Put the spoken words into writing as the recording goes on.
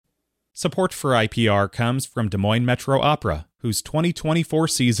Support for IPR comes from Des Moines Metro Opera, whose 2024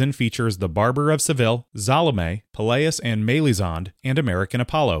 season features The Barber of Seville, Salome, Pelléas and Mélisande, and American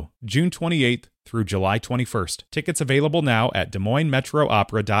Apollo, June 28th through July 21st. Tickets available now at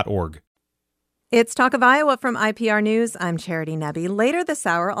DesMoinesMetroOpera.org. It's Talk of Iowa from IPR News. I'm Charity Nebbe. Later this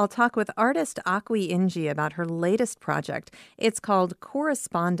hour, I'll talk with artist Akwi Inji about her latest project. It's called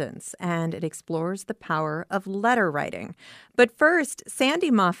Correspondence, and it explores the power of letter writing. But first,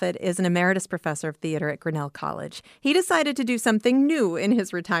 Sandy Moffett is an emeritus professor of theater at Grinnell College. He decided to do something new in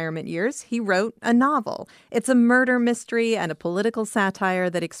his retirement years. He wrote a novel. It's a murder mystery and a political satire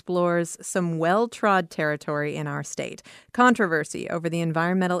that explores some well-trod territory in our state. Controversy over the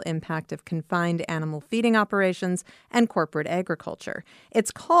environmental impact of confined animal feeding operations and corporate agriculture.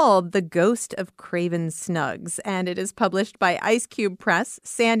 It's called The Ghost of Craven Snugs, and it is published by Ice Cube Press.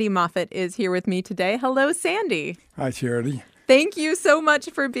 Sandy Moffett is here with me today. Hello, Sandy. Hi, Charity. Thank you so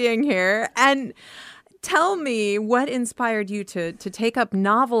much for being here. And tell me, what inspired you to take up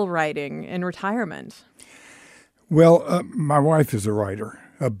novel writing in retirement? Well, my wife is a writer,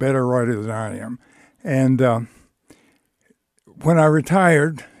 a better writer than I am. And when I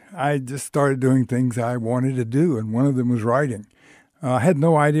retired, I just started doing things I wanted to do, and one of them was writing. I had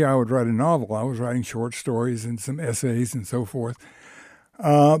no idea I would write a novel. I was writing short stories and some essays and so forth.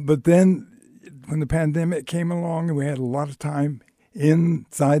 But then when the pandemic came along and we had a lot of time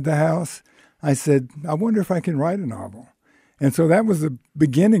inside the house, I said, I wonder if I can write a novel. And so that was the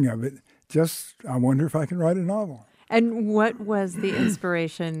beginning of it. Just, I wonder if I can write a novel. And what was the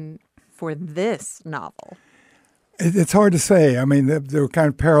inspiration for this novel? It's hard to say. I mean, there were kind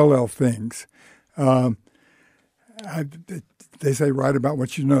of parallel things. They say write about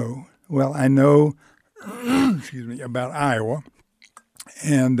what you know. Well, I know, excuse me, about Iowa.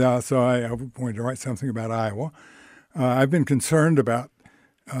 And so I wanted to write something about Iowa. I've been concerned about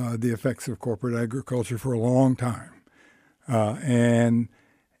the effects of corporate agriculture for a long time. And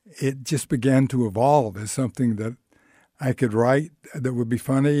it just began to evolve as something that I could write that would be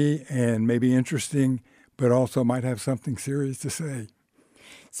funny and maybe interesting, but also might have something serious to say.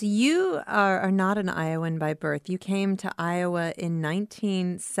 So you are not an Iowan by birth. You came to Iowa in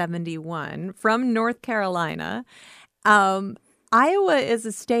 1971 from North Carolina. Iowa is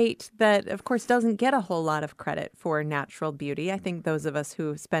a state that, of course, doesn't get a whole lot of credit for natural beauty. I think those of us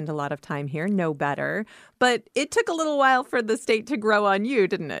who spend a lot of time here know better. But it took a little while for the state to grow on you,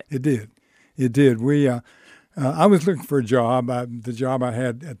 didn't it? It did. It did. I was looking for a job. The job I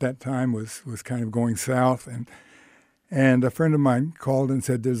had at that time was kind of going south, and a friend of mine called and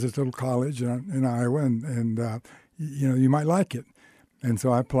said, "There's this little college in Iowa, and you might like it." And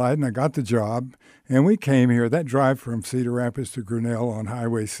so I applied, and I got the job, and we came here. That drive from Cedar Rapids to Grinnell on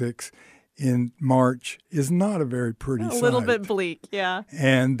Highway 6 in March is not a very pretty sight. A little bit bleak, yeah.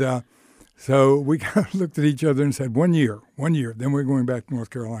 And so we kind of looked at each other and said, one year, then we're going back to North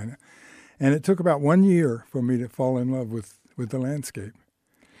Carolina. And it took about 1 year for me to fall in love with the landscape.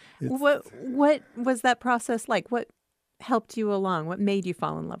 What was that process like? What helped you along? What made you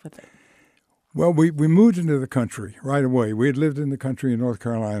fall in love with it? Well, we moved into the country right away. We had lived in the country in North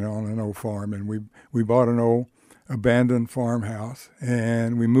Carolina on an old farm, and we bought an old abandoned farmhouse,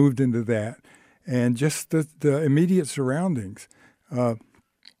 and we moved into that. And just the immediate surroundings, all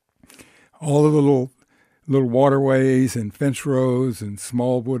of the little waterways and fence rows and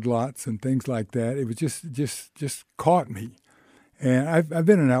small wood lots and things like that. It was just caught me. And I've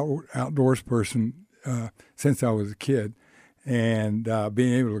been an outdoors person since I was a kid, and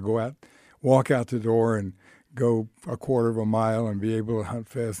being able to go out, walk out the door and go a quarter of a mile and be able to hunt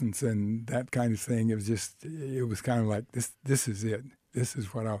pheasants and that kind of thing. It was kind of like this is it. This is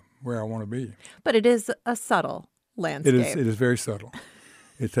where I want to be. But it is a subtle landscape. It is very subtle.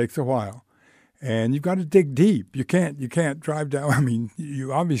 It takes a while. And you've got to dig deep. You can't drive down. I mean,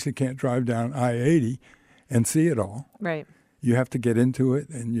 you obviously can't drive down I-80 and see it all. Right. You have to get into it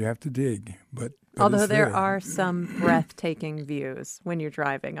and you have to dig. But although there are some breathtaking views when you're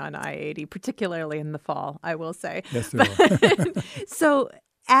driving on I-80, particularly in the fall, I will say. Yes, there are. So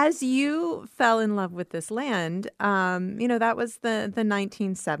as you fell in love with this land, that was the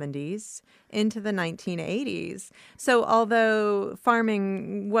 1970s into the 1980s. So although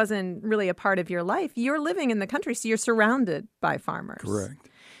farming wasn't really a part of your life, you're living in the country, so you're surrounded by farmers. Correct.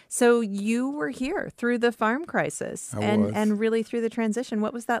 So you were here through the farm crisis and really through the transition.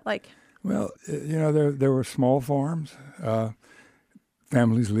 What was that like? Well, there were small farms.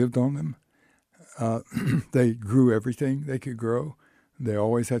 Families lived on them. They grew everything they could grow. They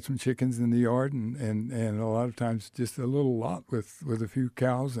always had some chickens in the yard, and a lot of times just a little lot with a few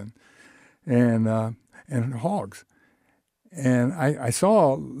cows and hogs. And I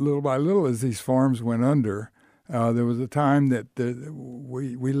saw little by little as these farms went under. There was a time that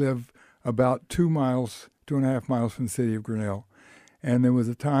we live about 2.5 miles from the city of Grinnell. And there was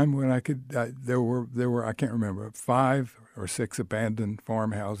a time when there were I can't remember, 5 or 6 abandoned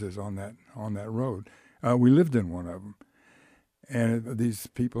farmhouses on that road. We lived in one of them. And these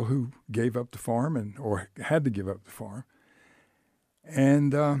people who gave up the farm or had to give up the farm.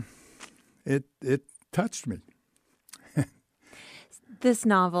 And it touched me. This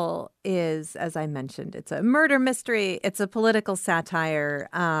novel is, as I mentioned, it's a murder mystery. It's a political satire.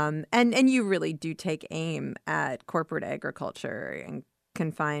 And you really do take aim at corporate agriculture and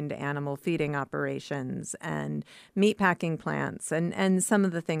confined animal feeding operations and meatpacking plants and some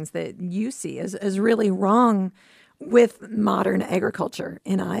of the things that you see as really wrong with modern agriculture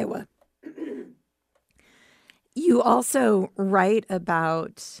in Iowa. You also write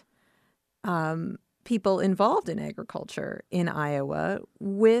about people involved in agriculture in Iowa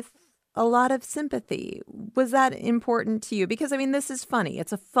with a lot of sympathy. Was that important to you? Because, I mean, this is funny.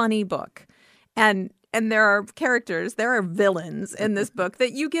 It's a funny book. And there are characters, there are villains in this book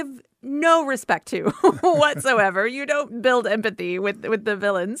that you give no respect to whatsoever. You don't build empathy with the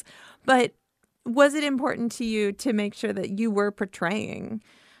villains. But was it important to you to make sure that you were portraying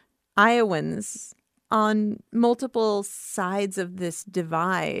Iowans on multiple sides of this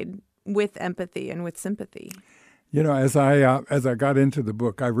divide with empathy and with sympathy? You know, as I got into the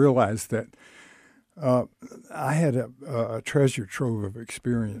book, I realized that I had a treasure trove of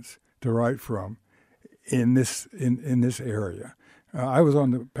experience to write from in this area. I was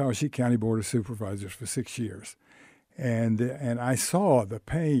on the Poweshiek County Board of Supervisors for 6 years, and I saw the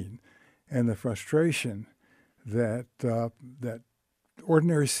pain and the frustration that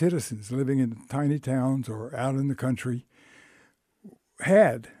ordinary citizens living in tiny towns or out in the country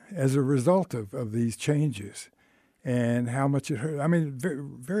had as a result of these changes, and how much it hurt. I mean, very,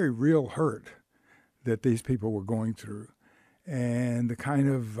 very real hurt that these people were going through, and the kind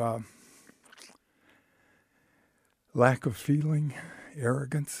of lack of feeling,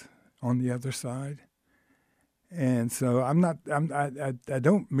 arrogance on the other side. And so I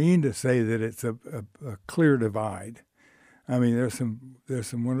don't mean to say that it's a clear divide. I mean, there's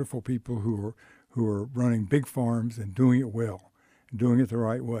some wonderful people who are running big farms and doing it well, doing it the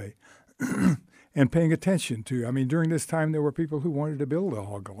right way, and paying attention to. I mean, during this time, there were people who wanted to build a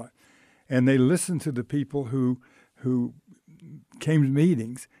hog lot, and they listened to the people who came to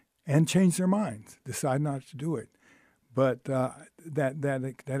meetings and changed their minds, decided not to do it. But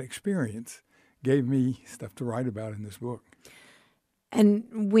that experience gave me stuff to write about in this book.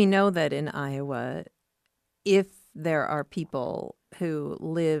 And we know that in Iowa, if there are people who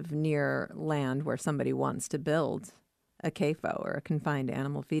live near land where somebody wants to build a CAFO or a confined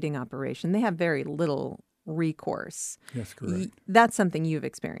animal feeding operation, they have very little recourse. Yes, correct. That's something you've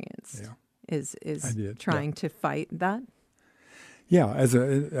experienced. Yeah. Is I did, trying to fight that? Yeah, as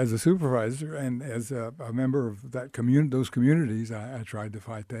a supervisor and as a member of that those communities, I tried to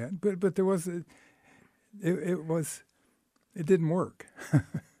fight that. But there was it didn't work.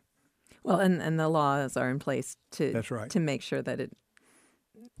 Well, and the laws are in place to That's right. to make sure that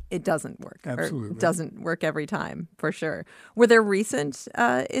it doesn't work. Absolutely. Or doesn't work every time, for sure. Were there recent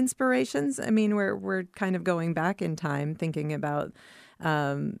inspirations? I mean, we're kind of going back in time thinking about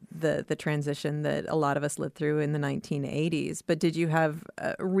the transition that a lot of us lived through in the 1980s. But did you have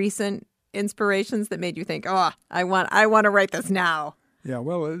recent inspirations that made you think, "Oh, I want to write this now"? Yeah,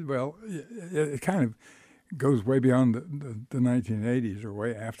 well, it kind of goes way beyond the 1980s or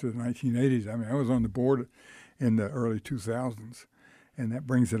way after the 1980s. I mean, I was on the board in the early 2000s, and that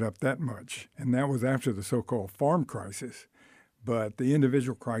brings it up that much. And that was after the so-called farm crisis, but the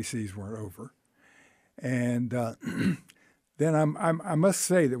individual crises weren't over. And then I must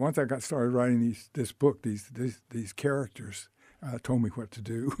say that once I got started writing this book, these characters told me what to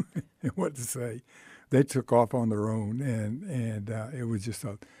do and what to say. They took off on their own, and it was just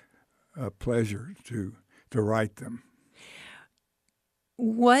a pleasure to write them.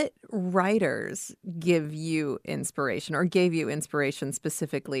 What writers give you inspiration or gave you inspiration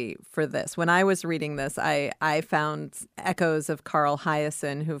specifically for this? When I was reading this, I found echoes of Carl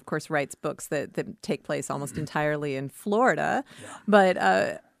Hiaasen, who, of course, writes books that take place almost entirely in Florida. Yeah.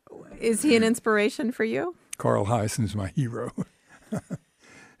 But is he an inspiration for you? Carl Hiaasen is my hero.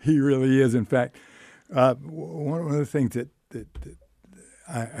 He really is. In fact, one of the things that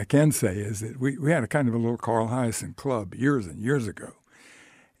I can say is that we had a kind of a little Carl Hiaasen club years and years ago.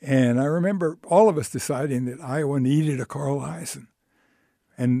 And I remember all of us deciding that Iowa needed a Carl Hiaasen.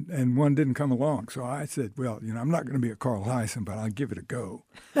 and one didn't come along. So I said, well, I'm not going to be a Carl Hiaasen, but I'll give it a go.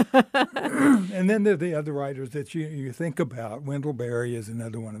 And then there are the other writers that you think about. Wendell Berry is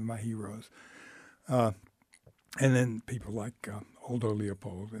another one of my heroes. And then people like Aldo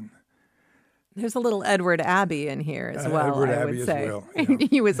Leopold. And there's a little Edward Abbey in here as well, Edward I Abbey would say. as well, yeah.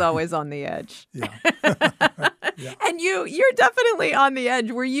 He was always on the edge. Yeah. Yeah. And you're definitely on the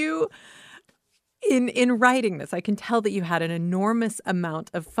edge. Were you, in writing this, I can tell that you had an enormous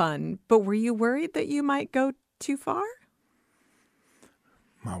amount of fun, but were you worried that you might go too far?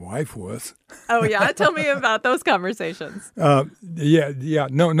 My wife was. Oh, yeah? Tell me about those conversations. Yeah.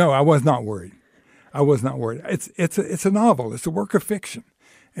 No, I was not worried. I was not worried. It's a novel. It's a work of fiction.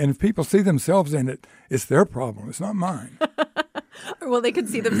 And if people see themselves in it, it's their problem. It's not mine. Well, they could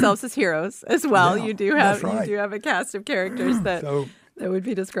see themselves as heroes as well. Yeah, you do have that's right. you do have a cast of characters that would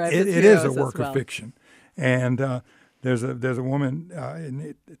be described as it heroes is a work as well. of fiction. And there's a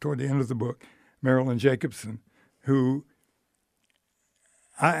woman toward the end of the book, Marilyn Jacobson, who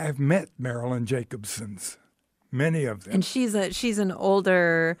I have met Marilyn Jacobsons, many of them. And she's an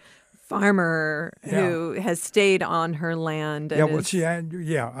older farmer who has stayed on her land. And I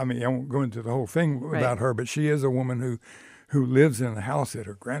mean, I won't go into the whole thing about her, but she is a woman who lives in a house that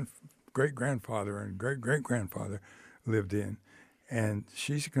her great-grandfather and great-great-grandfather lived in. And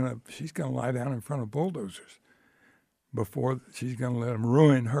she's gonna lie down in front of bulldozers before she's gonna let them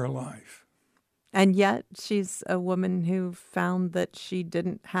ruin her life. And yet she's a woman who found that she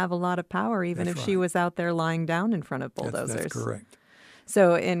didn't have a lot of power, even if she was out there lying down in front of bulldozers. That's correct.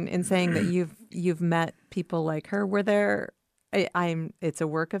 So in saying that you've met people like her, were there? It's a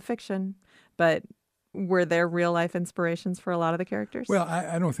work of fiction, but were there real life inspirations for a lot of the characters? Well,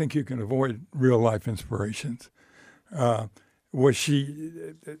 I don't think you can avoid real life inspirations. Was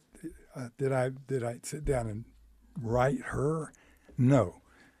she? Did I sit down and write her? No,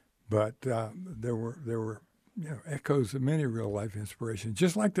 but there were echoes of many real life inspirations,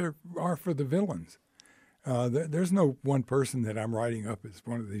 just like there are for the villains. There's no one person that I'm writing up as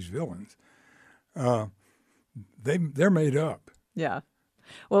one of these villains. They're made up. Yeah.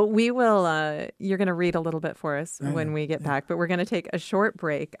 Well, we will, you're going to read a little bit for us when we get back, but we're going to take a short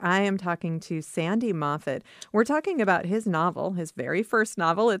break. I am talking to Sandy Moffett. We're talking about his novel, his very first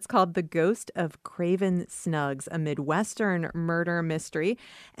novel. It's called The Ghost of Craven Snuggs, a Midwestern murder mystery.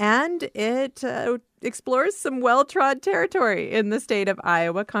 And it explores some well-trod territory in the state of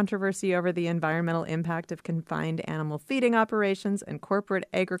Iowa, controversy over the environmental impact of confined animal feeding operations and corporate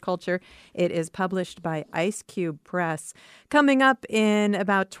agriculture. It is published by Ice Cube Press. Coming up in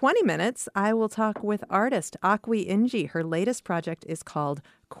about 20 minutes, I will talk with artist Akwi Inji. Her latest project is called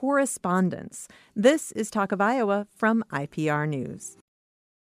Correspondence. This is Talk of Iowa from IPR News.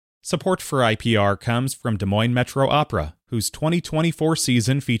 Support for IPR comes from Des Moines Metro Opera, whose 2024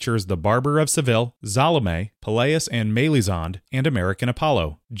 season features The Barber of Seville, Salome, Pelléas and Mélisande, and American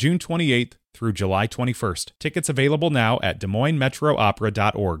Apollo, June 28th through July 21st. Tickets available now at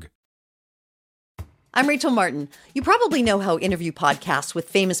DesMoinesMetroOpera.org. I'm Rachel Martin. You probably know how interview podcasts with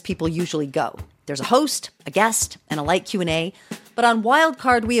famous people usually go. There's a host, a guest, and a light Q&A. But on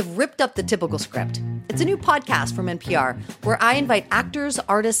Wildcard, we have ripped up the typical script. It's a new podcast from NPR where I invite actors,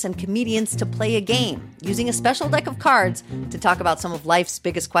 artists, and comedians to play a game using a special deck of cards to talk about some of life's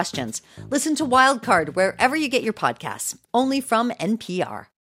biggest questions. Listen to Wildcard wherever you get your podcasts, only from NPR.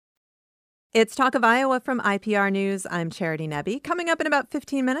 It's Talk of Iowa from IPR News. I'm Charity Nebbe. Coming up in about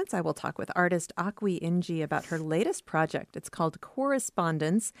 15 minutes, I will talk with artist Akwi Inji about her latest project. It's called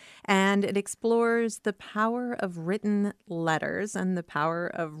Correspondence, and it explores the power of written letters and the power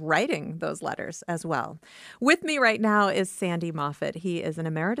of writing those letters as well. With me right now is Sandy Moffett. He is an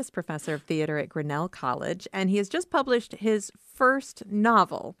emeritus professor of theater at Grinnell College, and he has just published his first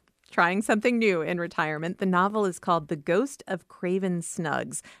novel, trying something new in retirement. The novel is called The Ghost of Craven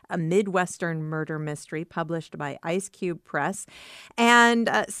Snuggs, a Midwestern murder mystery published by Ice Cube Press. And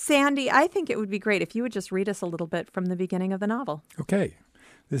Sandy, I think it would be great if you would just read us a little bit from the beginning of the novel. Okay.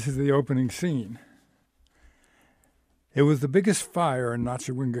 This is the opening scene. It was the biggest fire in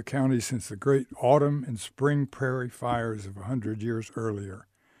Notchawinga County since the great autumn and spring prairie fires of 100 years earlier.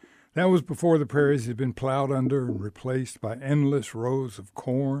 That was before the prairies had been plowed under and replaced by endless rows of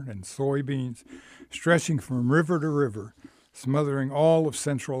corn and soybeans stretching from river to river, smothering all of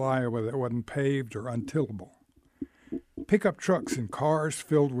central Iowa that wasn't paved or untillable. Pickup trucks and cars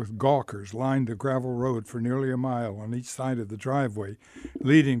filled with gawkers lined the gravel road for nearly a mile on each side of the driveway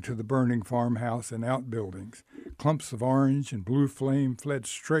leading to the burning farmhouse and outbuildings. Clumps of orange and blue flame fled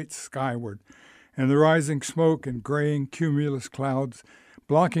straight skyward, and the rising smoke and graying cumulus clouds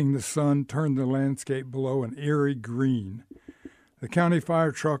blocking the sun turned the landscape below an eerie green. The county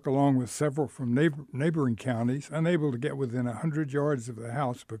fire truck, along with several from neighboring counties, unable to get within 100 yards of the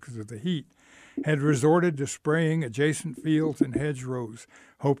house because of the heat, had resorted to spraying adjacent fields and hedgerows,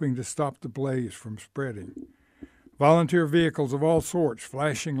 hoping to stop the blaze from spreading. Volunteer vehicles of all sorts,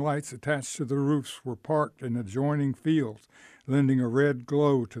 flashing lights attached to the roofs, were parked in adjoining fields, lending a red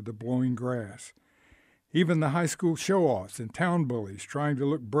glow to the blowing grass. Even the high school show-offs and town bullies, trying to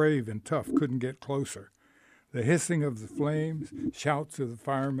look brave and tough, couldn't get closer. The hissing of the flames, shouts of the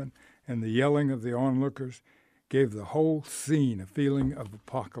firemen, and the yelling of the onlookers gave the whole scene a feeling of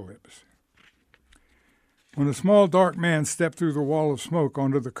apocalypse. When a small dark man stepped through the wall of smoke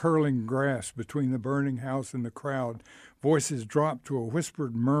onto the curling grass between the burning house and the crowd, voices dropped to a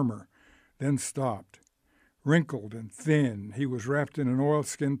whispered murmur, then stopped. Wrinkled and thin, he was wrapped in an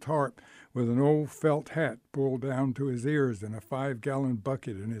oilskin tarp with an old felt hat pulled down to his ears and a 5-gallon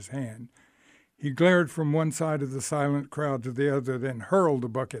bucket in his hand. He glared from one side of the silent crowd to the other, then hurled the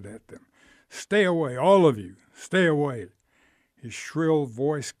bucket at them. "Stay away, all of you! Stay away!" His shrill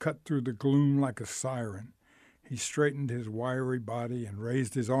voice cut through the gloom like a siren. He straightened his wiry body and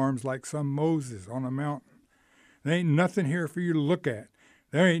raised his arms like some Moses on a mountain. "There ain't nothing here for you to look at.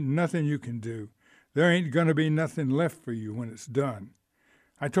 There ain't nothing you can do. There ain't going to be nothing left for you when it's done.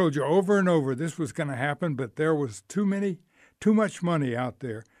 I told you over and over this was going to happen, but there was too much money out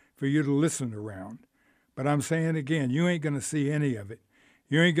there for you to listen around. But I'm saying again, you ain't going to see any of it.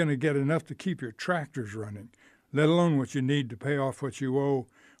 You ain't going to get enough to keep your tractors running, let alone what you need to pay off what you owe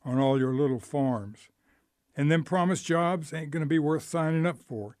on all your little farms. And them promised jobs ain't going to be worth signing up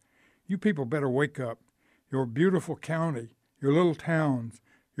for. You people better wake up. Your beautiful county, your little towns,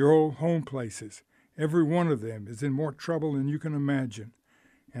 your old home places, every one of them is in more trouble than you can imagine.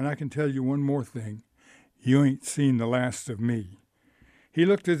 And I can tell you one more thing. You ain't seen the last of me." He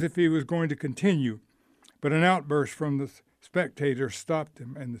looked as if he was going to continue, but an outburst from the spectators stopped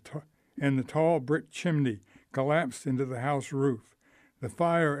him, and the tall brick chimney collapsed into the house roof. The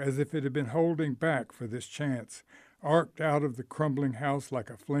fire, as if it had been holding back for this chance, arced out of the crumbling house like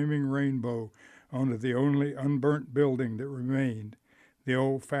a flaming rainbow onto the only unburnt building that remained, the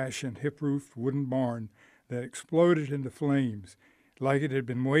old-fashioned hip-roofed wooden barn that exploded into flames like it had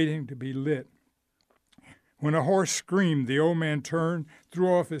been waiting to be lit. When a hoarse screamed, the old man turned,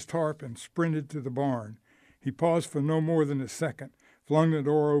 threw off his tarp, and sprinted to the barn. He paused for no more than a second, flung the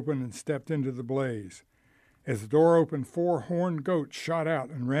door open, and stepped into the blaze. As the door opened, 4 horned goats shot out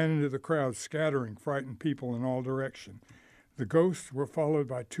and ran into the crowd, scattering frightened people in all directions. The ghosts were followed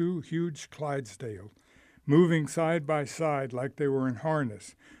by 2 huge Clydesdales. Moving side by side like they were in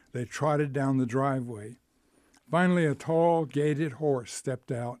harness, they trotted down the driveway. Finally, a tall, gaited horse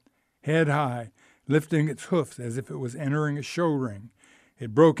stepped out, head high, lifting its hoofs as if it was entering a show ring.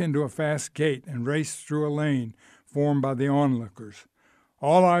 It broke into a fast gait and raced through a lane formed by the onlookers.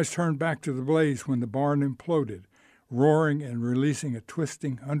 All eyes turned back to the blaze when the barn imploded, roaring and releasing a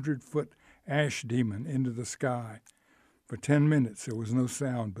twisting 100-foot ash demon into the sky. For 10 minutes there was no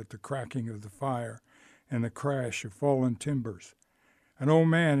sound but the cracking of the fire and the crash of fallen timbers. An old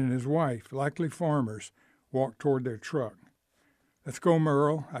man and his wife, likely farmers, walked toward their truck. "Let's go,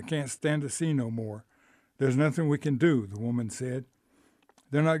 Merle. I can't stand to see no more. There's nothing we can do," the woman said.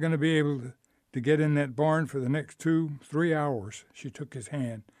 "They're not going to be able to get in that barn for the next 2-3 hours." She took his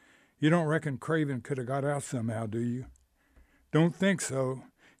hand. "You don't reckon Craven could have got out somehow, do you?" "Don't think so.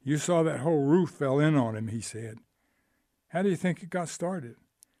 You saw that whole roof fell in on him," he said. "How do you think it got started?"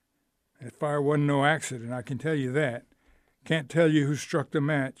 "That fire wasn't no accident, I can tell you that. Can't tell you who struck the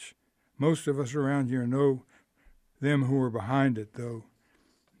match. Most of us around here know them who were behind it, though.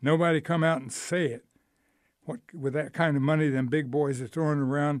 Nobody come out and say it. With that kind of money them big boys are throwing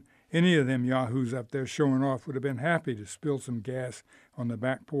around, any of them yahoos up there showing off would have been happy to spill some gas on the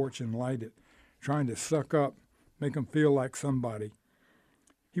back porch and light it, trying to suck up, make 'em feel like somebody.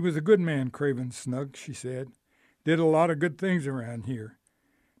 He was a good man, Craven Snug, she said. Did a lot of good things around here.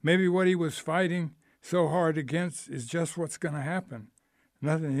 Maybe what he was fighting so hard against is just what's going to happen.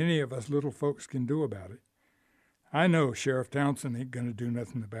 Nothing any of us little folks can do about it. I know Sheriff Townsend ain't going to do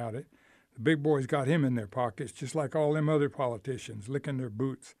nothing about it. The big boys got him in their pockets, just like all them other politicians, licking their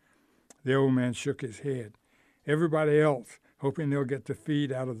boots." The old man shook his head. "Everybody else hoping they'll get the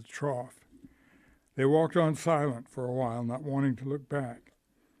feed out of the trough." They walked on silent for a while, not wanting to look back.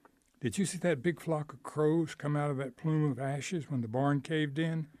 "Did you see that big flock of crows come out of that plume of ashes when the barn caved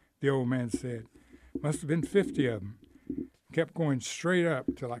in?" the old man said. "Must have been 50 of them. Kept going straight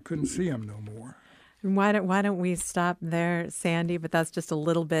up till I couldn't see them no more." Why don't we stop there, Sandy? But that's just a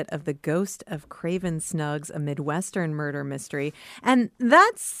little bit of The Ghost of Craven Snuggs, a Midwestern murder mystery. And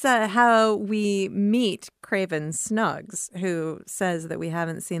that's how we meet Craven Snuggs, who says that we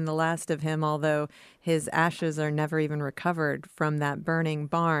haven't seen the last of him, although his ashes are never even recovered from that burning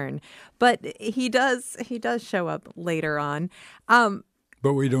barn. But he does show up later on.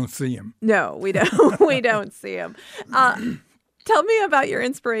 But we don't see him. No, we don't. We don't see him. Tell me about your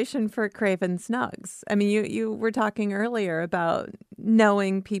inspiration for Craven Snuggs. I mean, you were talking earlier about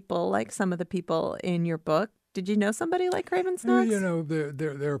knowing people like some of the people in your book. Did you know somebody like Craven Snuggs? You know,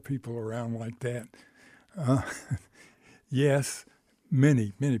 there are people around like that. Yes,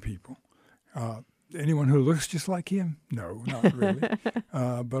 many people. Anyone who looks just like him? No, not really.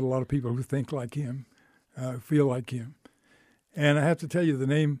 But a lot of people who think like him, feel like him. And I have to tell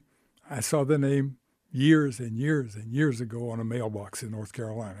you I saw the name years and years and years ago on a mailbox in North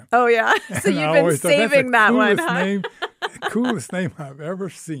Carolina. Oh, yeah? So you've been saving that one, huh? Coolest name I've ever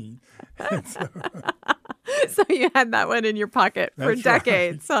seen. So you had that one in your pocket for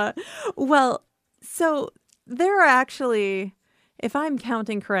decades. Right. Well, so there are actually, if I'm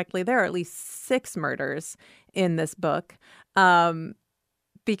counting correctly, there are at least 6 murders in this book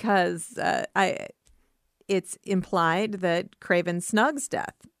because it's implied that Craven Snuggs'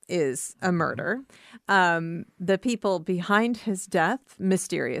 death is a murder. The people behind his death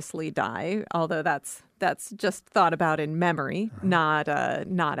mysteriously die, although that's just thought about in memory, not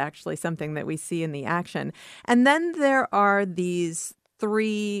actually something that we see in the action. And then there are these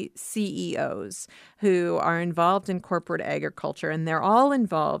 3 CEOs who are involved in corporate agriculture, and they're all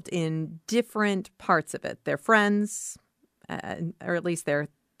involved in different parts of it. They're friends, or at least they're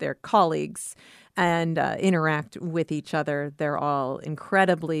colleagues, and interact with each other. They're all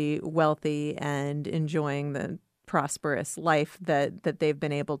incredibly wealthy and enjoying the prosperous life that they've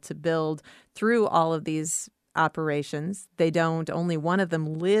been able to build through all of these operations. Only one of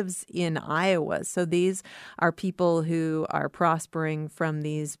them lives in Iowa. So these are people who are prospering from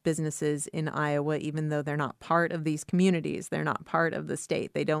these businesses in Iowa, even though they're not part of these communities. They're not part of the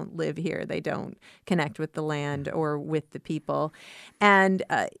state. They don't live here. They don't connect with the land or with the people. And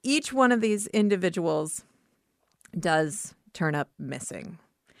each one of these individuals does turn up missing.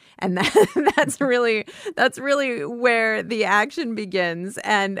 And that's really where the action begins.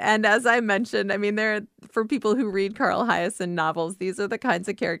 And as I mentioned, I mean, for people who read Carl Hiaasen novels, these are the kinds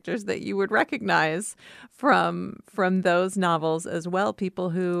of characters that you would recognize from those novels as well. People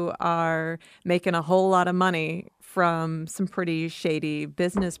who are making a whole lot of money from some pretty shady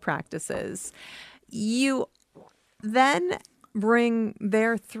business practices. You then bring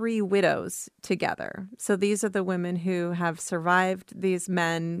their 3 widows together. So these are the women who have survived these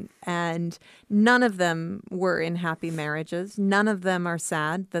men, and none of them were in happy marriages. None of them are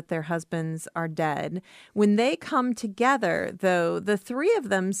sad that their husbands are dead. When they come together, though, the 3 of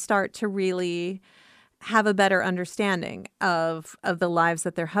them start to really have a better understanding of the lives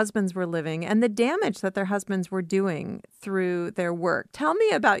that their husbands were living and the damage that their husbands were doing through their work. Tell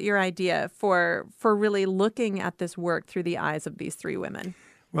me about your idea for really looking at this work through the eyes of these 3 women.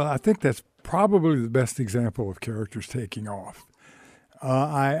 Well, I think that's probably the best example of characters taking off.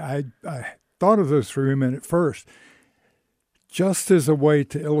 I thought of those 3 women at first just as a way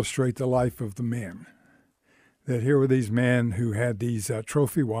to illustrate the life of the men. That here were these men who had these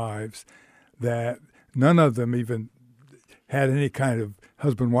trophy wives that none of them even had any kind of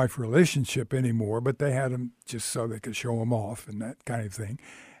husband-wife relationship anymore, but they had them just so they could show them off and that kind of thing.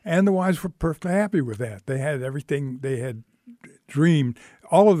 And the wives were perfectly happy with that. They had everything they had dreamed.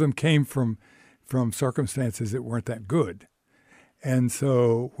 All of them came from circumstances that weren't that good. And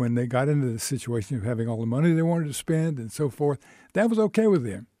so when they got into the situation of having all the money they wanted to spend and so forth, that was okay with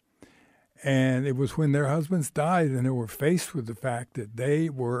them. And it was when their husbands died and they were faced with the fact that they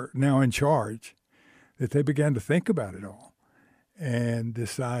were now in charge that they began to think about it all and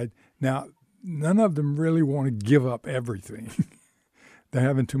decide. Now, none of them really want to give up everything. They're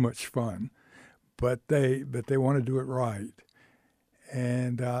having too much fun, but they want to do it right.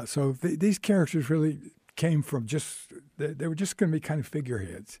 And so these characters really came from they were just going to be kind of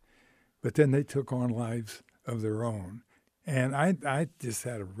figureheads, but then they took on lives of their own. And I just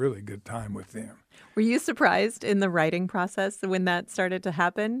had a really good time with them. Were you surprised in the writing process when that started to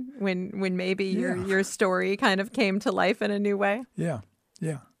happen? When maybe your story kind of came to life in a new way? Yeah.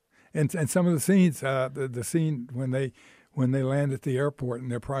 And some of the scenes, the scene when they land at the airport in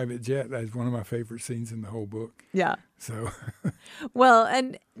their private jet, that's one of my favorite scenes in the whole book. Yeah. So. Well,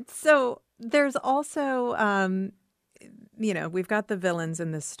 and so there's also we've got the villains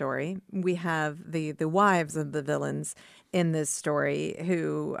in this story. We have the wives of the villains in this story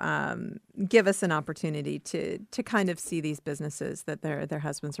who give us an opportunity to kind of see these businesses that their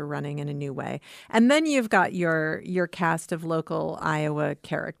husbands are running in a new way. And then you've got your cast of local Iowa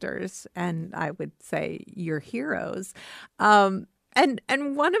characters, and I would say your heroes. And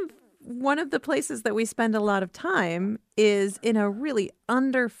one of the places that we spend a lot of time is in a really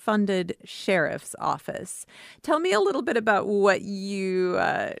underfunded sheriff's office. Tell me a little bit about what you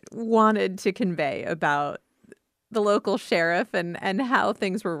wanted to convey about the local sheriff and how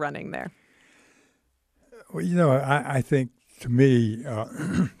things were running there. Well, I think, to me,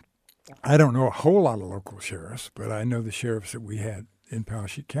 I don't know a whole lot of local sheriffs, but I know the sheriffs that we had in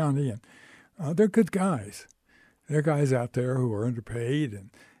Poweshiek County, and they're good guys. They're guys out there who are underpaid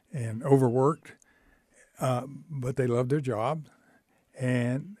and overworked, but they love their job.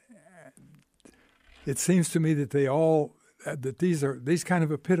 And it seems to me that these kind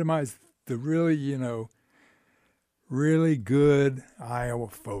of epitomize the really good Iowa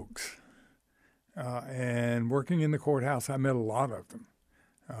folks. And working in the courthouse, I met a lot of them.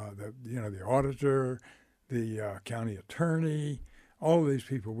 The auditor, the county attorney, all of these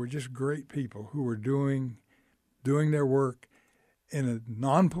people were just great people who were doing their work in a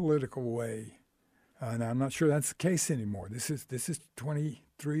non-political way. And I'm not sure that's the case anymore. This is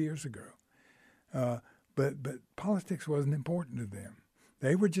 23 years ago. But politics wasn't important to them.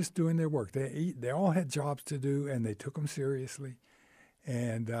 They were just doing their work. They all had jobs to do, and they took them seriously.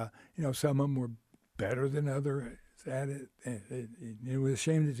 And some of them were better than others at it. It was a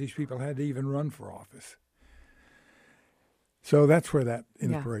shame that these people had to even run for office. So that's where that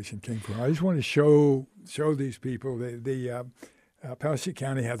inspiration came from. I just want to show these people. Poweshiek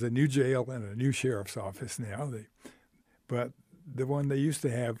County has a new jail and a new sheriff's office now. But the one they used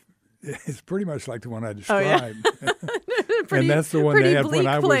to have is pretty much like the one I described. Oh, yeah. And that's the one they had when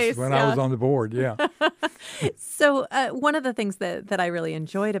I was yeah. on the board. Yeah. So one of the things that I really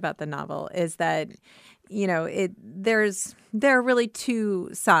enjoyed about the novel is that there are really two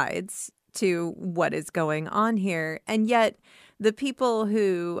sides to what is going on here, and yet the people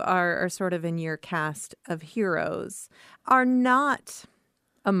who are sort of in your cast of heroes are not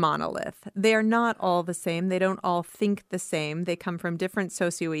a monolith. They are not all the same. They don't all think the same. They come from different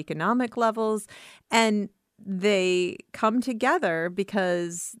socioeconomic levels, and they come together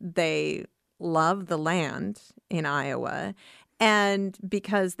because they love the land in Iowa and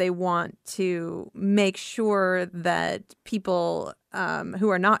because they want to make sure that people who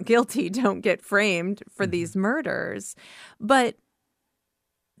are not guilty don't get framed for these murders. But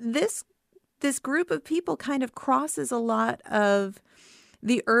this group of people kind of crosses a lot of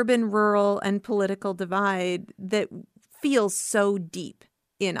the urban-rural and political divide that feels so deep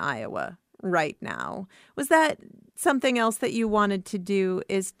in Iowa right now. Was that something else that you wanted to do,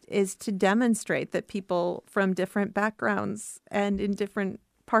 is to demonstrate that people from different backgrounds and in different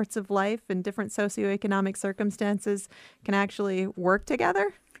parts of life and different socioeconomic circumstances can actually work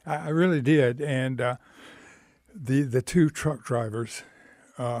together? I really did. And the two truck drivers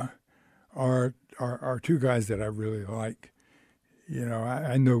are two guys that I really like.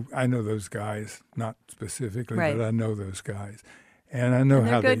 I know those guys, not specifically, right, but I know those guys. And I know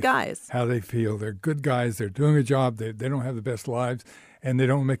how they feel. They're good guys. They're doing a job. They don't have the best lives, and they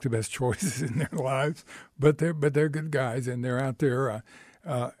don't make the best choices in their lives. But they're good guys, and they're out there,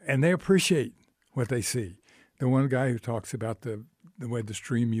 and they appreciate what they see. The one guy who talks about the way the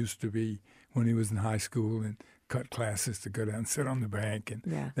stream used to be when he was in high school and cut classes to go down and sit on the bank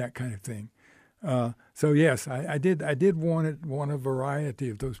and that kind of thing. So yes, I did want a variety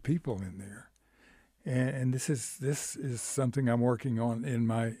of those people in there. And this is something I'm working on in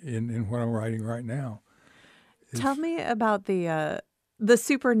what I'm writing right now. Tell me about the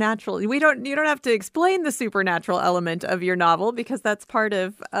supernatural. You don't have to explain the supernatural element of your novel because that's part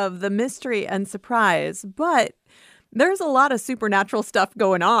of the mystery and surprise. But there's a lot of supernatural stuff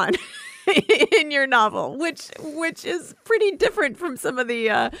going on in your novel, which is pretty different from some of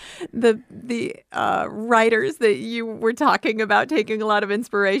the writers that you were talking about taking a lot of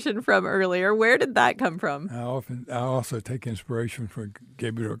inspiration from earlier. Where did that come from? I also take inspiration from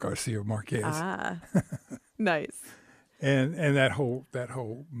Gabriel Garcia Marquez. Ah, nice. And that whole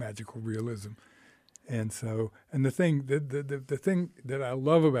magical realism. And so, and the thing that I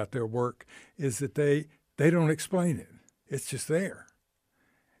love about their work is that they don't explain it. It's just there.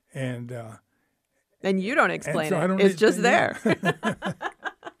 And you don't explain it. It's just there.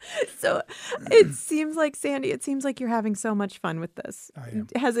 So it seems like, Sandy, you're having so much fun with this. I am.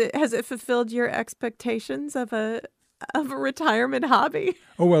 Has it fulfilled your expectations of a retirement hobby?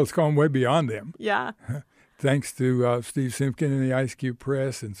 Oh, well, it's gone way beyond them. Yeah. thanks to Steve Simpkin and the Ice Cube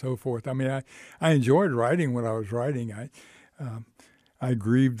Press and so forth. I mean, I enjoyed writing what I was writing. I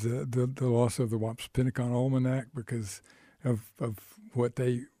grieved the loss of the Wapsipinicon Almanac because of what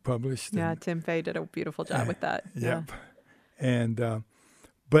they published. Yeah, Tim Fay did a beautiful job with that. Yep. Yeah. And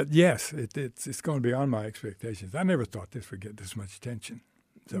but yes, it's going beyond my expectations. I never thought this would get this much attention.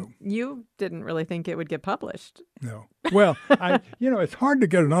 So you didn't really think it would get published. No. Well, it's hard to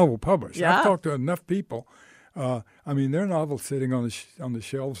get a novel published. Yeah. I've talked to enough people. There are novels sitting on the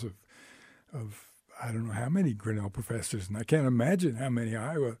shelves of I don't know how many Grinnell professors, and I can't imagine how many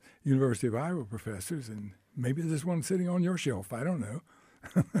University of Iowa professors, and maybe there's one sitting on your shelf. I don't know.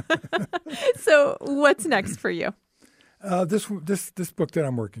 So what's next for you? This book that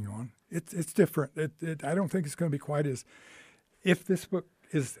I'm working on, it's different. I don't think it's going to be quite as. If this book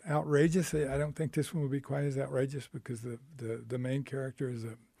is outrageous, I don't think this one will be quite as outrageous because the main character is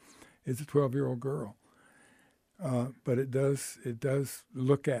a 12-year-old girl. But it does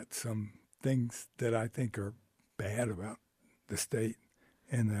look at some things that I think are bad about the state,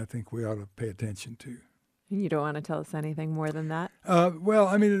 and that I think we ought to pay attention to. You don't want to tell us anything more than that? Well,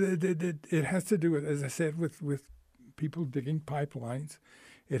 I mean, it has to do with, as I said, with people digging pipelines.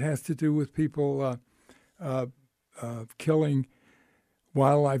 It has to do with people killing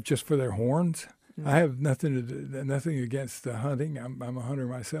wildlife just for their horns. Mm-hmm. I have nothing against hunting. I'm a hunter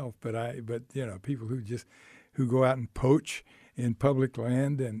myself, but people who go out and poach in public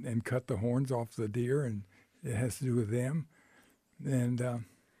land and cut the horns off the deer, and it has to do with them. And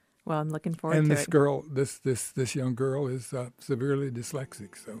well, I'm looking forward to it. And this young girl is severely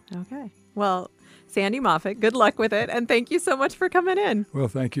dyslexic. So okay. Well, Sandy Moffett, good luck with it, and thank you so much for coming in. Well,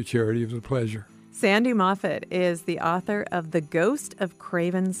 thank you, Charity. It was a pleasure. Sandy Moffett is the author of The Ghost of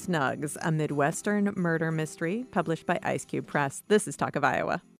Craven Snugs, a Midwestern murder mystery published by Ice Cube Press. This is Talk of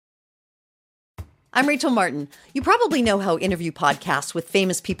Iowa. I'm Rachel Martin. You probably know how interview podcasts with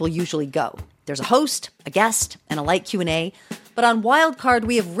famous people usually go. There's a host, a guest, and a light Q&A. But on Wildcard,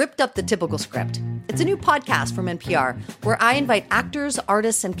 we have ripped up the typical script. It's a new podcast from NPR where I invite actors,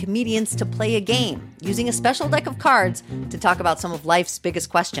 artists, and comedians to play a game using a special deck of cards to talk about some of life's biggest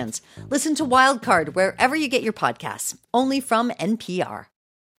questions. Listen to Wildcard wherever you get your podcasts, only from NPR.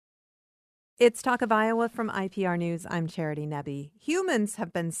 It's Talk of Iowa from IPR News. I'm Charity Nebbe. Humans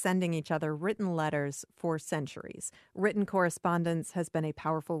have been sending each other written letters for centuries. Written correspondence has been a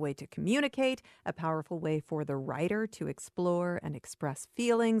powerful way to communicate, a powerful way for the writer to explore and express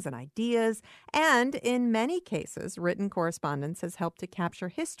feelings and ideas. And in many cases, written correspondence has helped to capture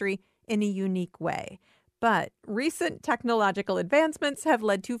history in a unique way. But recent technological advancements have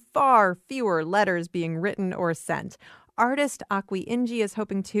led to far fewer letters being written or sent. Artist Akwi Inji is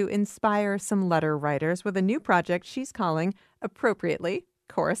hoping to inspire some letter writers with a new project she's calling, appropriately,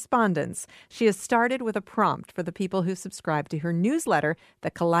 Correspondence. She has started with a prompt for the people who subscribe to her newsletter,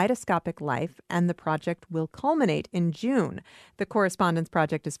 The Kaleidoscopic Life, and the project will culminate in June. The Correspondence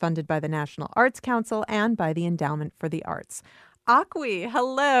Project is funded by the National Arts Council and by the Endowment for the Arts. Akwi,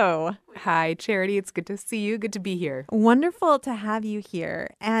 hello. Hi, Charity. It's good to see you. Good to be here. Wonderful to have you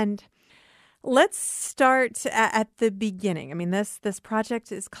here. And let's start at the beginning. I mean, this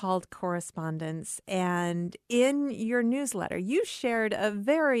project is called Correspondence, and in your newsletter, you shared a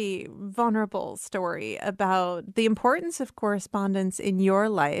very vulnerable story about the importance of correspondence in your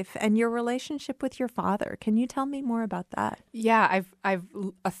life and your relationship with your father. Can you tell me more about that? Yeah, I've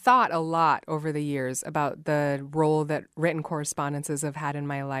thought a lot over the years about the role that written correspondences have had in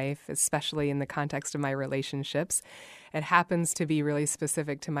my life, especially in the context of my relationships. It happens to be really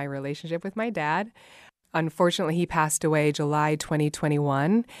specific to my relationship with my dad. Unfortunately, he passed away July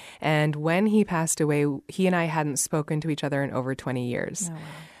 2021. And when he passed away, he and I hadn't spoken to each other in over 20 years. Oh,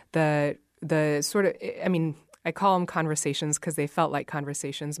 wow. The sort of, I mean, I call them conversations because they felt like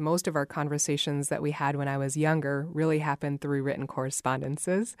conversations. Most of our conversations that we had when I was younger really happened through written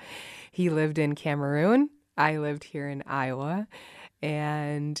correspondences. He lived in Cameroon. I lived here in Iowa.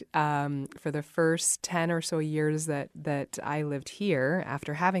 And for the first 10 or so years that I lived here,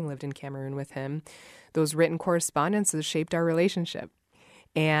 after having lived in Cameroon with him, those written correspondences shaped our relationship.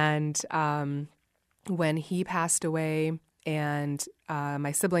 And when he passed away and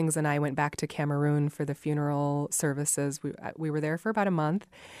my siblings and I went back to Cameroon for the funeral services, we were there for about a month.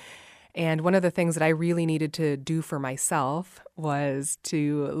 And one of the things that I really needed to do for myself was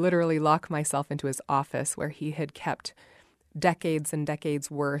to literally lock myself into his office where he had kept decades and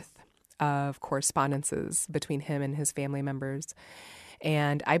decades worth of correspondences between him and his family members.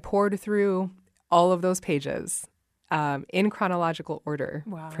 And I poured through all of those pages in chronological order,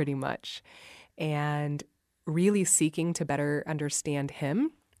 wow, pretty much, and really seeking to better understand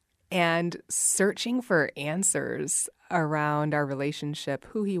him and searching for answers around our relationship,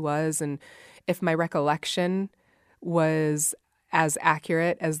 who he was, and if my recollection was as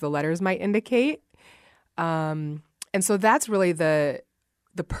accurate as the letters might indicate. And so that's really the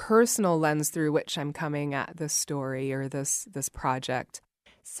personal lens through which I'm coming at this story or this project.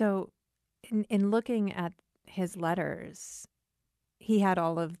 So in looking at his letters, he had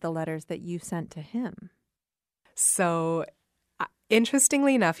all of the letters that you sent to him. So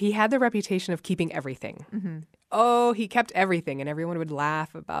interestingly enough, he had the reputation of keeping everything. Mm-hmm. Oh, he kept everything, and everyone would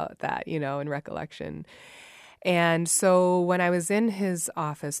laugh about that, in recollection. And so when I was in his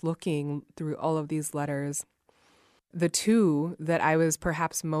office looking through all of these letters, the two that I was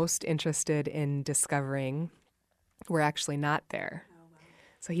perhaps most interested in discovering were actually not there. Oh, wow.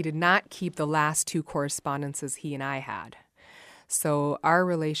 So he did not keep the last two correspondences he and I had. So our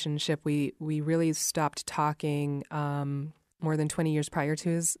relationship, we really stopped talking more than 20 years prior to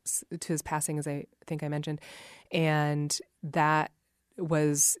his passing, as I think I mentioned. And that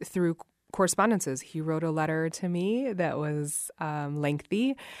was through correspondences. He wrote a letter to me that was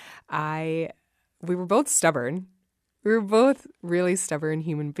lengthy. We were both stubborn. We were both really stubborn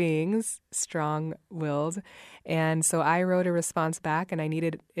human beings, strong-willed. And so I wrote a response back, and I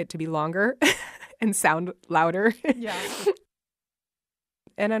needed it to be longer and sound louder. Yeah.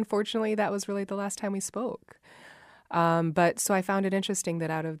 And unfortunately, that was really the last time we spoke. But so I found it interesting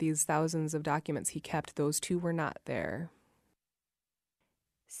that out of these thousands of documents he kept, those two were not there.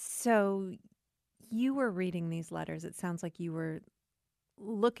 So you were reading these letters. It sounds like you were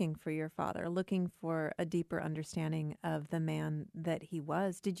looking for your father, looking for a deeper understanding of the man that he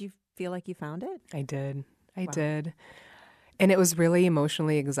was. Did you feel like you found it? I did. I Wow. did. And it was really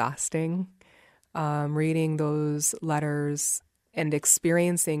emotionally exhausting reading those letters and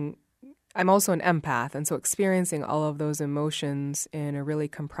experiencing. I'm also an empath, and so experiencing all of those emotions in a really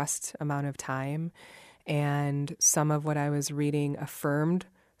compressed amount of time. And some of what I was reading affirmed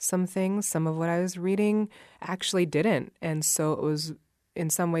some things. Some of what I was reading actually didn't. And so it was, in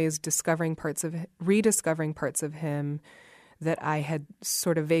some ways, rediscovering parts of him that I had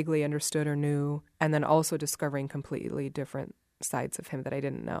sort of vaguely understood or knew, and then also discovering completely different sides of him that I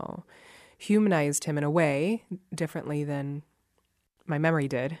didn't know. Humanized him in a way differently than my memory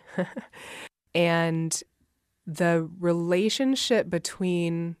did. And the relationship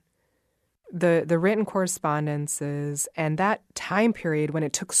between the written correspondences and that time period when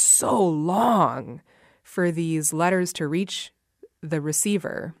it took so long for these letters to reach the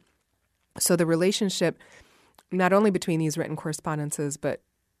receiver. So the relationship, not only between these written correspondences, but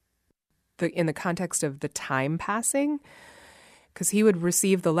in the context of the time passing, because he would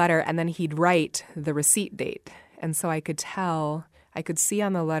receive the letter and then he'd write the receipt date. And so I could see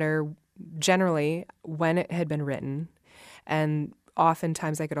on the letter generally when it had been written, and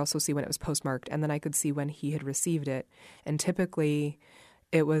oftentimes I could also see when it was postmarked, and then I could see when he had received it. And typically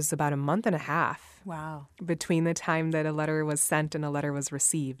it was about a month and a half between the time that a letter was sent and a letter was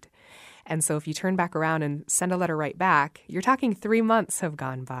received. And so if you turn back around and send a letter right back, you're talking 3 months have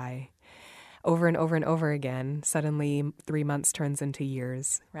gone by. Over and over and over again, suddenly 3 months turns into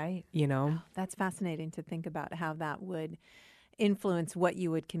years. Right. Oh, that's fascinating to think about how that would influence what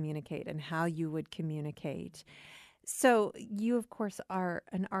you would communicate and how you would communicate. So you, of course, are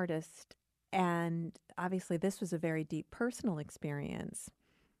an artist, and obviously this was a very deep personal experience.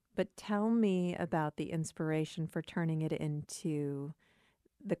 But tell me about the inspiration for turning it into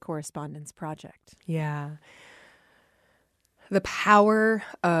the Correspondence Project. Yeah. The power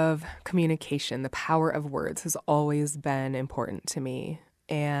of communication, the power of words has always been important to me.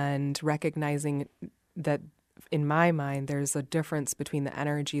 And recognizing that, in my mind, there's a difference between the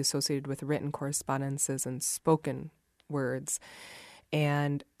energy associated with written correspondences and spoken words.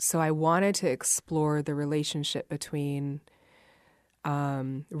 And so I wanted to explore the relationship between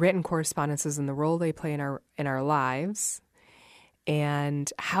written correspondences and the role they play in our lives,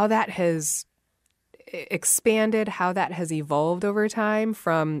 and how that has expanded, how that has evolved over time,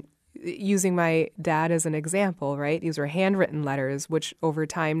 from using my dad as an example, right? These were handwritten letters, which over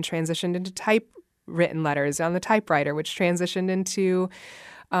time transitioned into typewritten letters on the typewriter, which transitioned into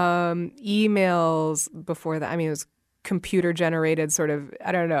emails before that. I mean, it was computer generated sort of,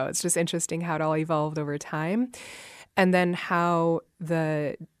 I don't know. It's just interesting how it all evolved over time. And then how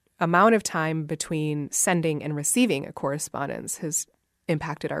the amount of time between sending and receiving a correspondence has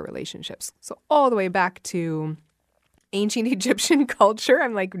impacted our relationships. So all the way back to ancient Egyptian culture.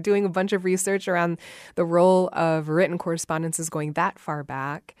 I'm like doing a bunch of research around the role of written correspondences going that far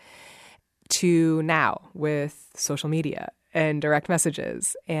back to now with social media and direct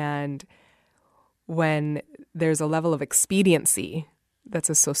messages. And when there's a level of expediency that's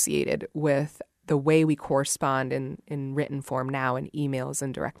associated with the way we correspond in written form now in emails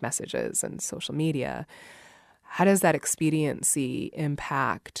and direct messages and social media. How does that expediency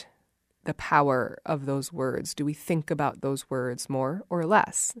impact the power of those words? Do we think about those words more or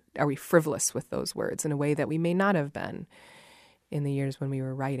less? Are we frivolous with those words in a way that we may not have been in the years when we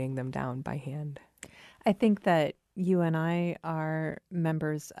were writing them down by hand? I think that you and I are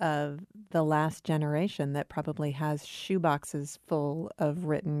members of the last generation that probably has shoeboxes full of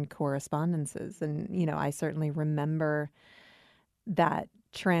written correspondences. And, I certainly remember that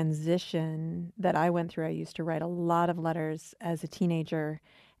transition that I went through. I used to write a lot of letters as a teenager.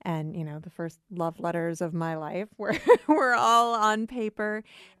 And, the first love letters of my life were all on paper,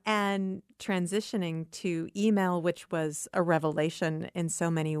 and transitioning to email, which was a revelation in so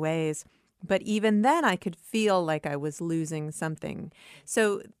many ways. But even then, I could feel like I was losing something.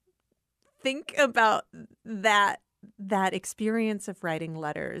 So think about that experience of writing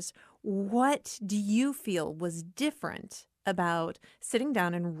letters. What do you feel was different about sitting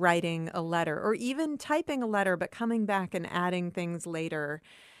down and writing a letter, or even typing a letter but coming back and adding things later?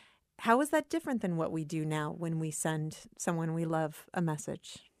 How is that different than what we do now when we send someone we love a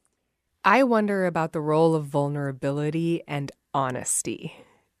message? I wonder about the role of vulnerability and honesty.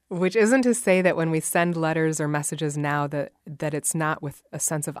 Which isn't to say that when we send letters or messages now that it's not with a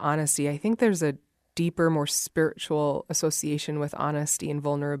sense of honesty. I think there's a deeper, more spiritual association with honesty and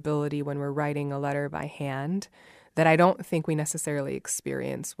vulnerability when we're writing a letter by hand that I don't think we necessarily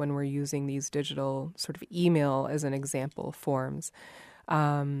experience when we're using these digital sort of email as an example forms.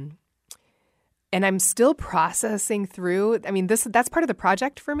 And I'm still processing through. I mean, that's part of the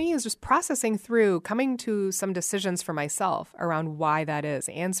project for me, is just processing through, coming to some decisions for myself around why that is,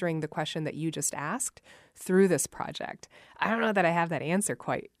 answering the question that you just asked through this project. I don't know that I have that answer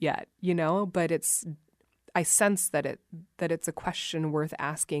quite yet, but I sense that it's a question worth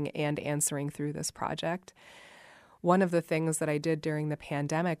asking and answering through this project. One of the things that I did during the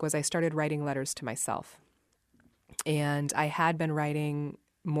pandemic was I started writing letters to myself. And I had been writing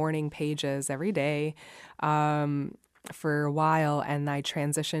morning pages every day for a while, and I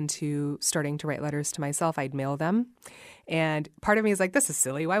transitioned to starting to write letters to myself. I'd mail them, and part of me is like, this is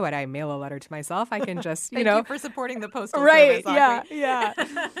silly. Why would I mail a letter to myself? I can just, Thank you for supporting the postal right, service. Yeah.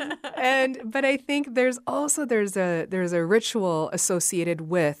 But I think there's a ritual associated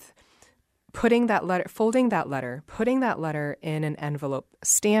with putting that letter, folding that letter, putting that letter in an envelope,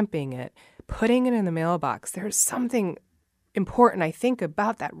 stamping it, putting it in the mailbox. There's something important, I think,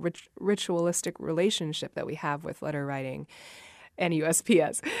 about that ritualistic relationship that we have with letter writing and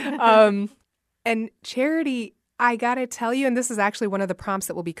USPS. And Charity, I got to tell you, and this is actually one of the prompts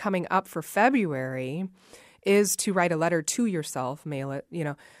that will be coming up for February, is to write a letter to yourself, mail it,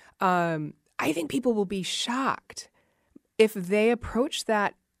 I think people will be shocked if they approach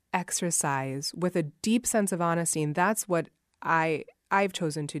that exercise with a deep sense of honesty. And that's what I've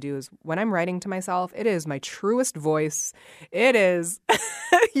chosen to do, is when I'm writing to myself, it is my truest voice. It is,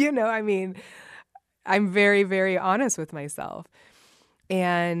 I'm very, very honest with myself.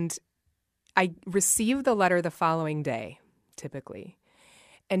 And I receive the letter the following day, typically.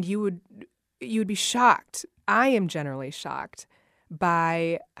 And you would be shocked. I am generally shocked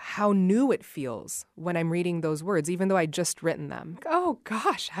by how new it feels when I'm reading those words, even though I'd just written them. Oh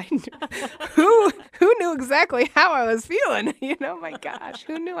gosh, who knew exactly how I was feeling? My gosh,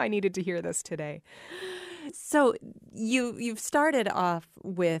 who knew I needed to hear this today? So you've started off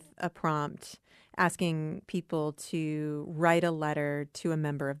with a prompt asking people to write a letter to a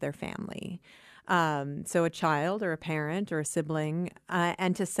member of their family. So a child or a parent or a sibling,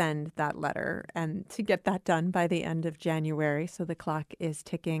 and to send that letter, and to get that done by the end of January. So the clock is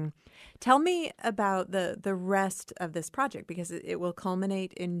ticking. Tell me about the rest of this project, because it will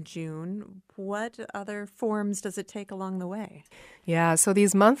culminate in June. What other forms does it take along the way? Yeah, so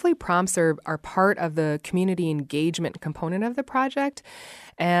these monthly prompts are part of the community engagement component of the project.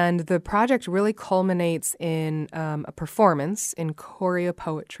 And the project really culminates in a performance in choreo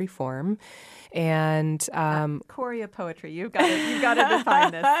poetry form. And choreo poetry, you've got to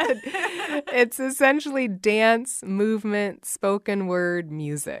define this. It's essentially dance, movement, spoken word,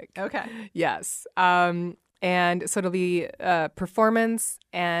 music. Okay. Yes. And so it'll be a performance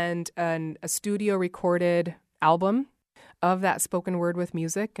and a studio recorded album of that spoken word with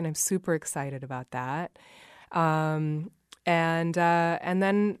music, and I'm super excited about that. And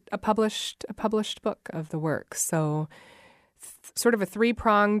then a published book of the work. So sort of a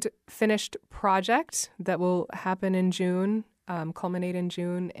three-pronged finished project that will happen in June, culminate in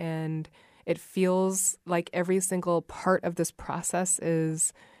June, and it feels like every single part of this process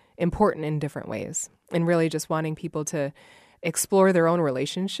is important in different ways, and really just wanting people to explore their own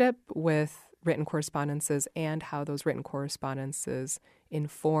relationship with written correspondences and how those written correspondences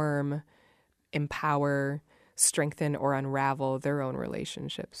inform, empower, strengthen, or unravel their own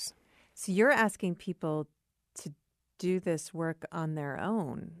relationships. So you're asking people to do this work on their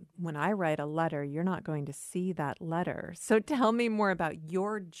own. When I write a letter, you're not going to see that letter. So tell me more about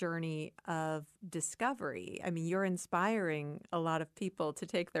your journey of discovery. I mean, you're inspiring a lot of people to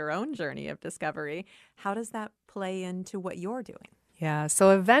take their own journey of discovery. How does that play into what you're doing? Yeah,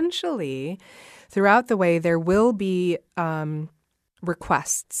 so eventually, throughout the way, there will be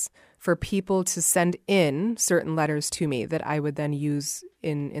requests for people to send in certain letters to me that I would then use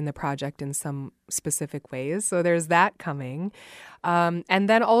in the project in some specific ways. So there's that coming. And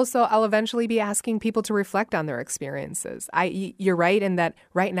then also I'll eventually be asking people to reflect on their experiences. You're right in that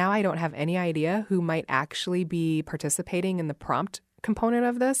right now I don't have any idea who might actually be participating in the prompt component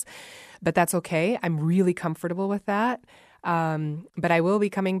of this, but that's okay. I'm really comfortable with that. But I will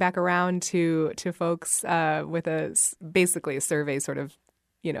be coming back around to folks with basically a survey sort of,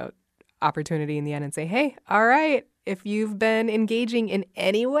 opportunity in the end and say, hey, all right, if you've been engaging in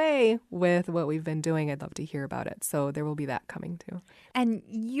any way with what we've been doing, I'd love to hear about it. So there will be that coming too. And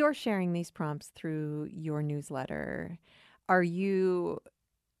you're sharing these prompts through your newsletter. Are you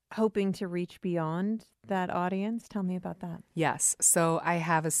hoping to reach beyond that audience? Tell me about that. Yes. So I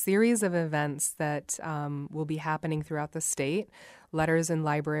have a series of events that will be happening throughout the state. Letters in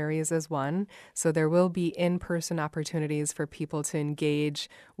Libraries is one. So there will be in-person opportunities for people to engage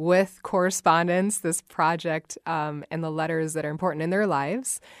with correspondence, this project, and the letters that are important in their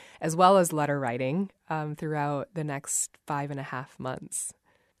lives, as well as letter writing throughout the next 5.5 months.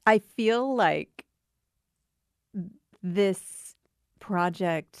 I feel like this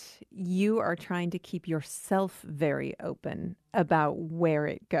project, you are trying to keep yourself very open about where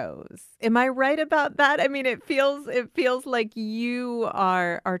it goes. Am I right about that? I mean, it feels like you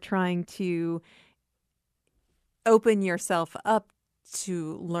are trying to open yourself up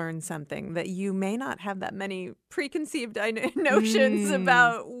to learn something that you may not have that many preconceived notions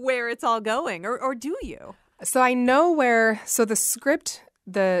about where it's all going, or do you? So I know so the script,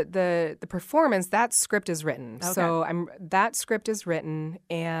 the performance, that script is written. Okay. So that script is written,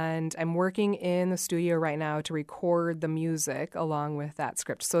 and I'm working in the studio right now to record the music along with that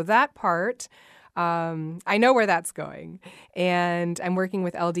script. So that part, I know where that's going. And I'm working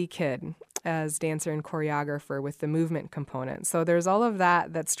with LD Kidd as dancer and choreographer with the movement component. So there's all of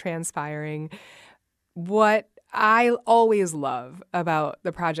that that's transpiring. What I always love about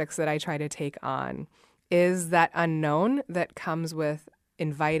the projects that I try to take on is that unknown that comes with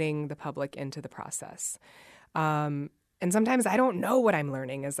inviting the public into the process. And sometimes I don't know what I'm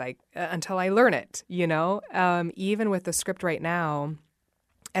learning until I learn it, Even with the script right now,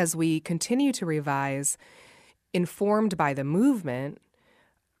 as we continue to revise, informed by the movement,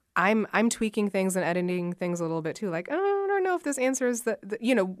 I'm tweaking things and editing things a little bit too. Like, oh, I don't know if this answers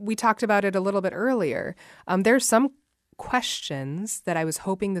we talked about it a little bit earlier. There's some questions that I was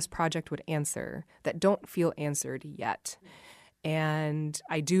hoping this project would answer that don't feel answered yet. And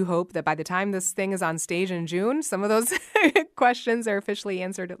I do hope that by the time this thing is on stage in June, some of those questions are officially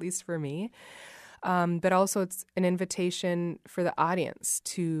answered, at least for me. But also it's an invitation for the audience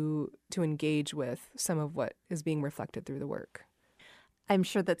to engage with some of what is being reflected through the work. I'm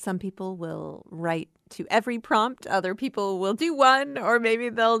sure that some people will write to every prompt. Other people will do one, or maybe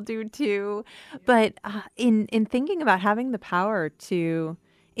they'll do two. But in thinking about having the power to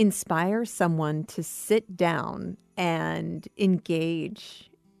inspire someone to sit down and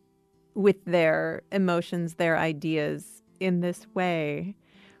engage with their emotions, their ideas in this way,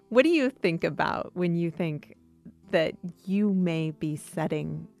 what do you think about when you think that you may be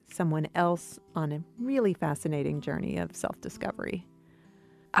setting someone else on a really fascinating journey of self-discovery?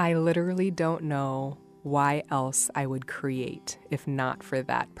 I literally don't know why else I would create if not for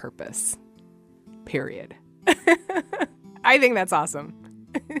that purpose. Period. I think that's awesome.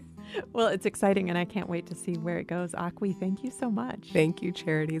 Well, it's exciting, and I can't wait to see where it goes. Akwi, thank you so much. Thank you,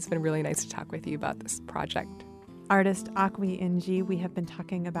 Charity. It's been really nice to talk with you about this project. Artist Akwi Nji, we have been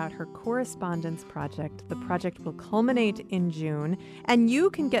talking about her correspondence project. The project will culminate in June, and you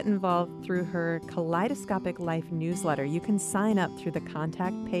can get involved through her Kaleidoscopic Life newsletter. You can sign up through the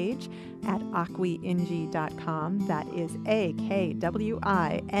contact page at akwiinji.com. That is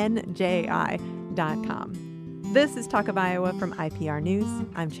AKWINJI.com. This is Talk of Iowa from IPR News.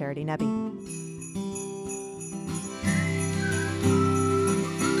 I'm Charity Nebbe.